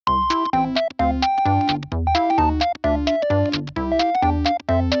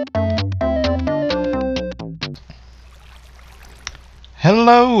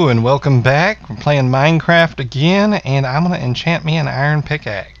Hello and welcome back. We're playing Minecraft again, and I'm going to enchant me an iron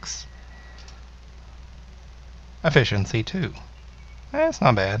pickaxe. Efficiency 2. That's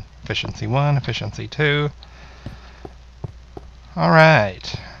not bad. Efficiency 1, efficiency 2.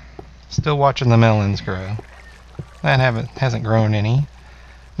 Alright. Still watching the melons grow. That hasn't grown any.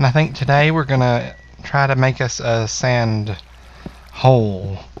 And I think today we're going to try to make us a sand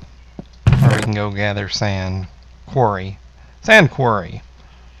hole where we can go gather sand. Quarry. Sand quarry.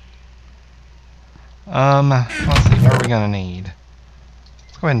 Let's see, what are we gonna need?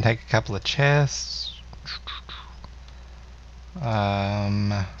 Let's go ahead and take a couple of chests.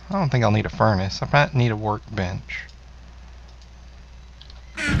 I don't think I'll need a furnace. I might need a workbench.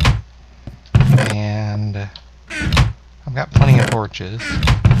 And I've got plenty of torches.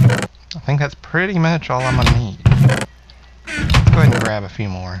 I think that's pretty much all I'm gonna need. Let's go ahead and grab a few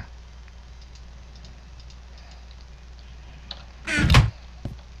more.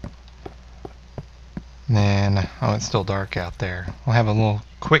 Then, oh, it's still dark out there. We'll have a little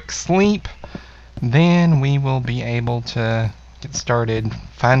quick sleep. Then we will be able to get started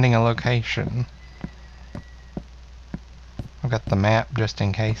finding a location. I've got the map just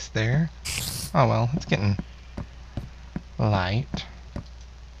in case there. Oh well, it's getting light.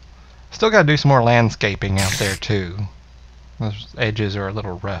 Still got to do some more landscaping out there too. Those edges are a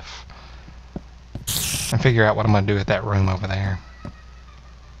little rough. And figure out what I'm going to do with that room over there.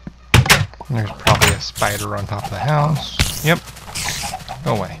 There's probably a spider on top of the house. Yep.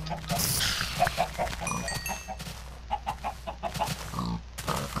 Go away.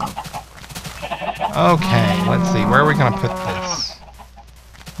 Okay, let's see. Where are we going to put this?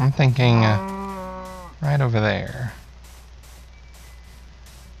 I'm thinking right over there.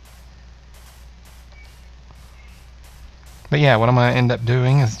 But yeah, what I'm going to end up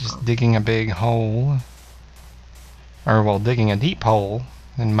doing is just digging a big hole. Or, well, digging a deep hole.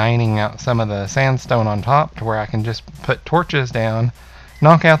 And mining out some of the sandstone on top to where I can just put torches down,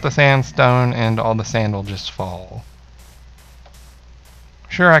 knock out the sandstone, and all the sand will just fall.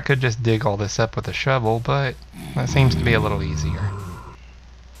 Sure, I could just dig all this up with a shovel, but that seems to be a little easier.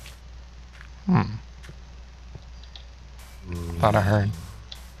 Thought I heard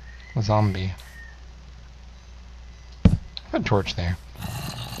a zombie. Put a torch there.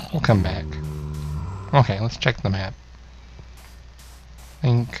 We'll come back. Okay, let's check the map. I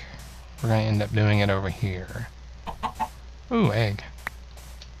think we're going to end up doing it over here. Ooh, egg.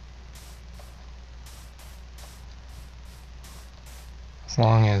 As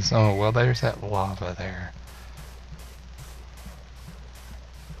long as... oh, well, there's that lava there.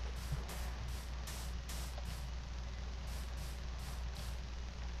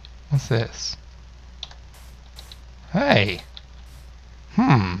 What's this? Hey!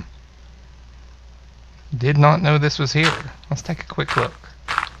 Did not know this was here. Let's take a quick look.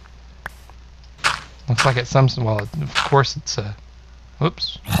 Looks like it's some... well, of course it's a...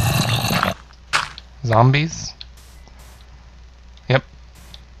 whoops. Zombies? Yep.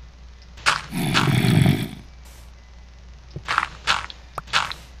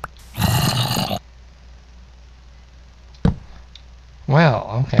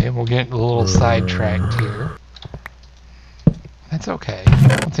 Well, okay, we'll get a little sidetracked here. That's okay.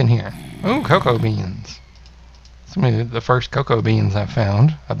 What's in here? Ooh, cocoa beans. Some of the first cocoa beans I've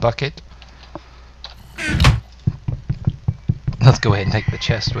found. A bucket. Let's go ahead and take the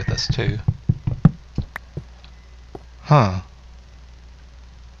chest with us too. Huh.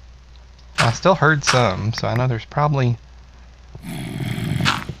 I still heard some, so I know there's probably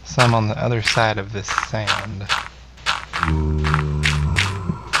some on the other side of this sand.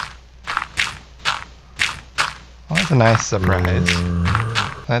 Well, that's a nice surprise.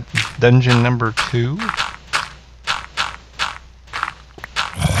 That's dungeon number 2.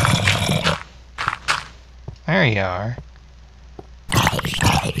 There you are.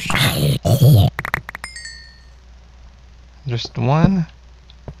 Just one.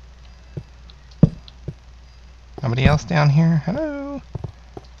 Nobody else down here? Hello?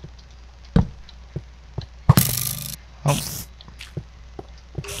 Oh.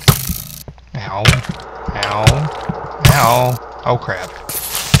 Ow. Ow. Ow. Oh crap.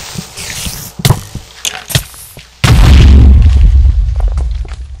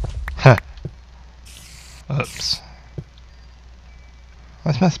 Huh. Oops.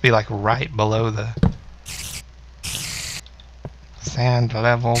 This must be like right below the sand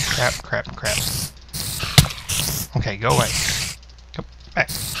level. Crap. Okay, go away. Go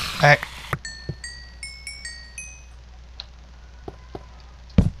back.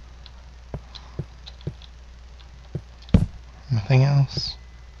 Nothing else.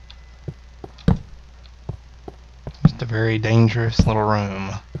 Just a very dangerous little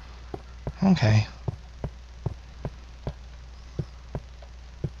room. Okay.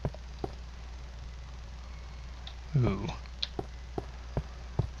 Ooh.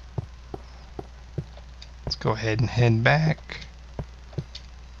 Let's go ahead and head back.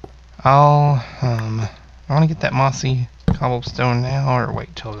 I want to get that mossy cobblestone now or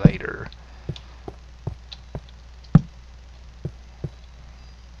wait till later.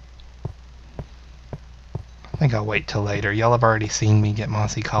 I think I'll wait till later. Y'all have already seen me get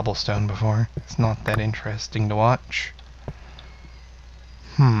mossy cobblestone before. It's not that interesting to watch.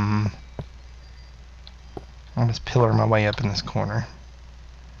 I'll just pillar my way up in this corner.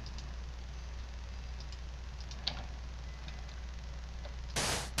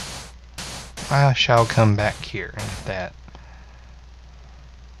 I shall come back here and get that.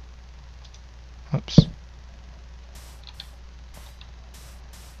 Oops.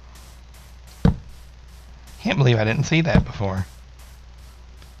 Can't believe I didn't see that before.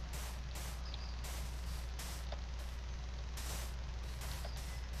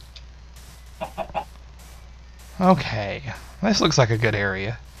 Okay, this looks like a good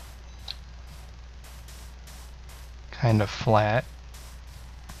area. Kind of flat.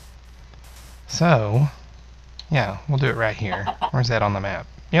 So, yeah, we'll do it right here. Where's that on the map?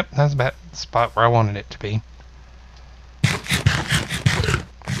 Yep, that's about the spot where I wanted it to be.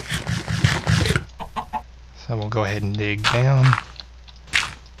 So we'll go ahead and dig down.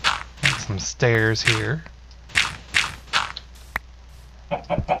 Got some stairs here.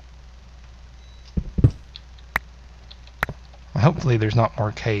 Hopefully there's not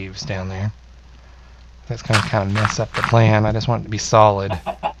more caves down there. That's going to kind of mess up the plan. I just want it to be solid.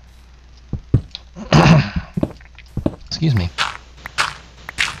 Excuse me.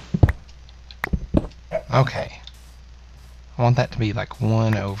 Okay. I want that to be like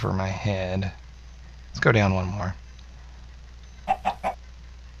one over my head. Let's go down one more.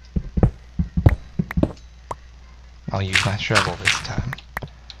 I'll use my shovel this time.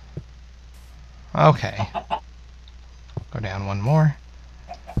 Okay. Go down one more.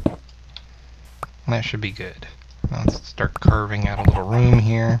 That should be good. Now let's start curving out a little room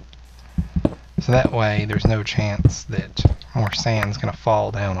here. So that way there's no chance that more sand's going to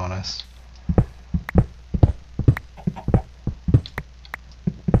fall down on us.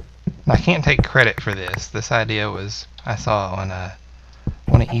 Now, I can't take credit for this. This idea was I saw on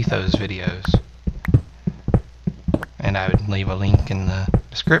one of Etho's videos. And I would leave a link in the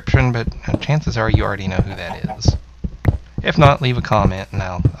description, but chances are you already know who that is. If not, leave a comment and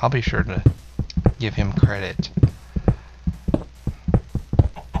I'll be sure to give him credit.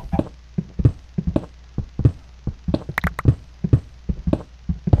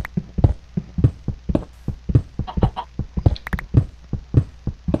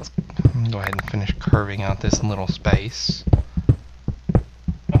 Go ahead and finish curving out this little space.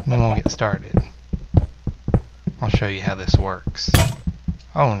 And then we'll get started. I'll show you how this works.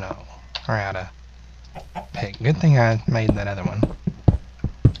 Oh no, we're out of pick. Good thing I made that other one.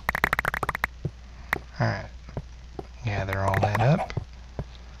 Alright. Gather all that up.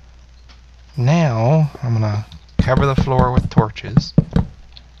 Now, I'm going to cover the floor with torches.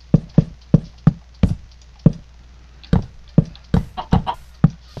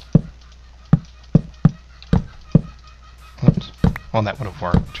 Oops. Well, that would have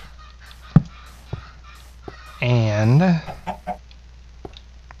worked. And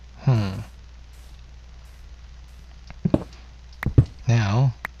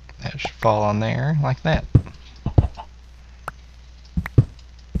now that should fall on there like that.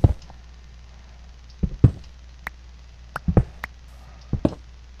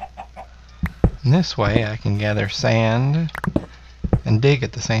 And this way I can gather sand and dig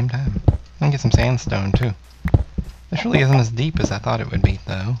at the same time. And get some sandstone too. This really isn't as deep as I thought it would be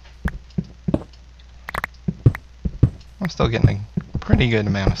though. I'm still getting a pretty good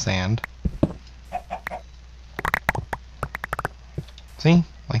amount of sand. See?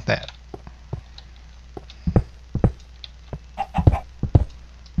 Like that.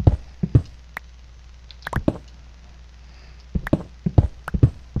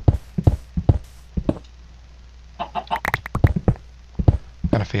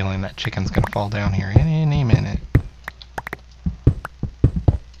 Got a feeling that chicken's gonna fall down here any minute.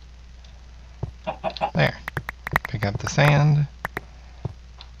 There. Pick up the sand.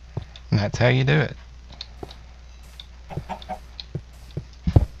 And that's how you do it.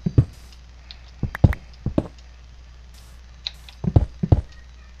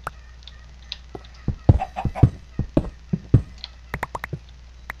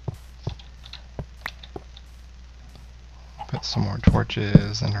 Put some more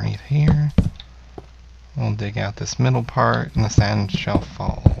torches underneath here. We'll dig out this middle part and the sand shall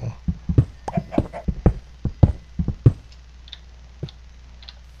fall.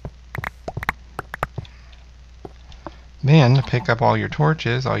 Then, to pick up all your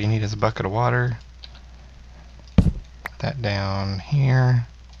torches, all you need is a bucket of water. Put that down here.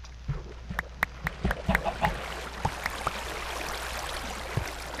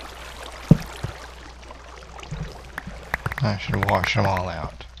 I should wash them all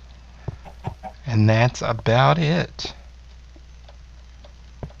out. And that's about it.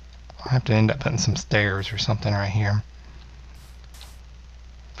 I'll have to end up putting some stairs or something right here.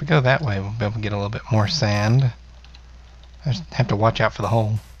 If we go that way, we'll be able to get a little bit more sand. I just have to watch out for the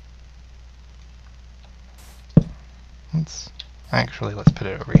hole. Let's put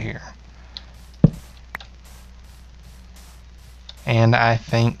it over here. And I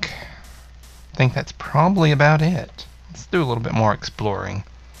think that's probably about it. Let's do a little bit more exploring.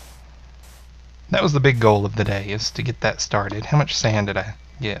 That was the big goal of the day, is to get that started. How much sand did I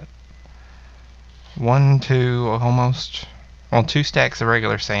get? 1, 2, almost... Well, 2 stacks of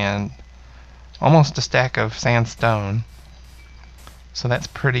regular sand. Almost a stack of sandstone. So that's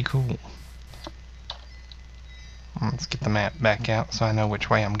pretty cool. Let's get the map back out so I know which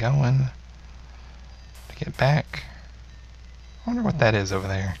way I'm going. To get back. I wonder what that is over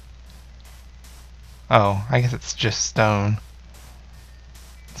there. Oh, I guess it's just stone.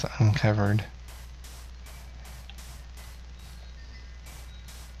 It's uncovered.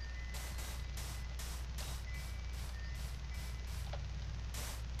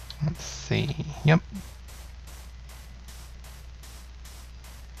 Let's see. Yep.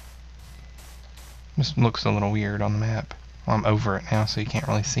 This looks a little weird on the map. Well, I'm over it now, so you can't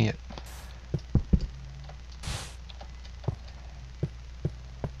really see it.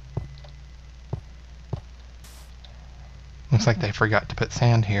 Looks like they forgot to put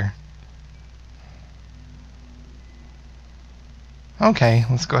sand here. Okay,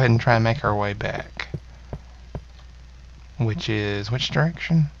 let's go ahead and try and make our way back. Which is, which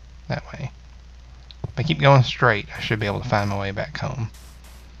direction? That way. If I keep going straight, I should be able to find my way back home.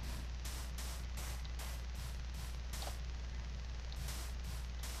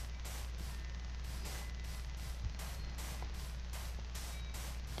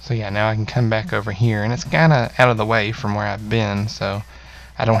 So yeah, now I can come back over here, and it's kind of out of the way from where I've been, so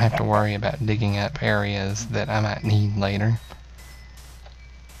I don't have to worry about digging up areas that I might need later.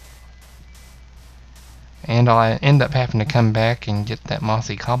 And I'll end up having to come back and get that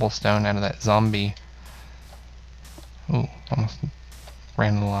mossy cobblestone out of that zombie... Ooh, almost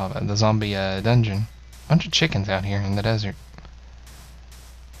ran into lava. The zombie dungeon. Bunch of chickens out here in the desert.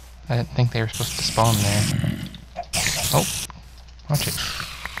 I didn't think they were supposed to spawn there. Oh, watch it.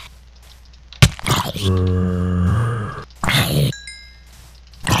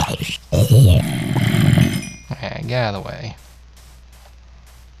 Alright, get out of the way.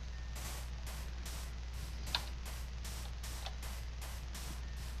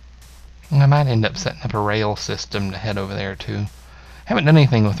 I might end up setting up a rail system to head over there too. Haven't done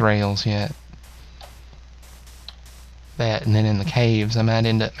anything with rails yet. That, and then in the caves I might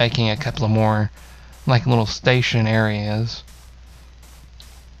end up making a couple of more like little station areas.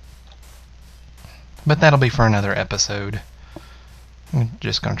 But that'll be for another episode. I'm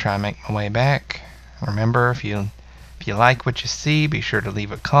just gonna try and make my way back. Remember, if you like what you see, be sure to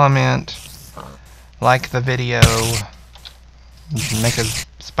leave a comment. Like the video. You can make a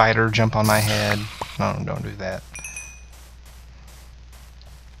spider jump on my head. No, don't do that.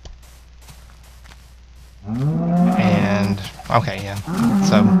 And, okay, yeah.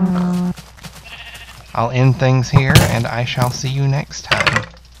 So, I'll end things here, and I shall see you next time.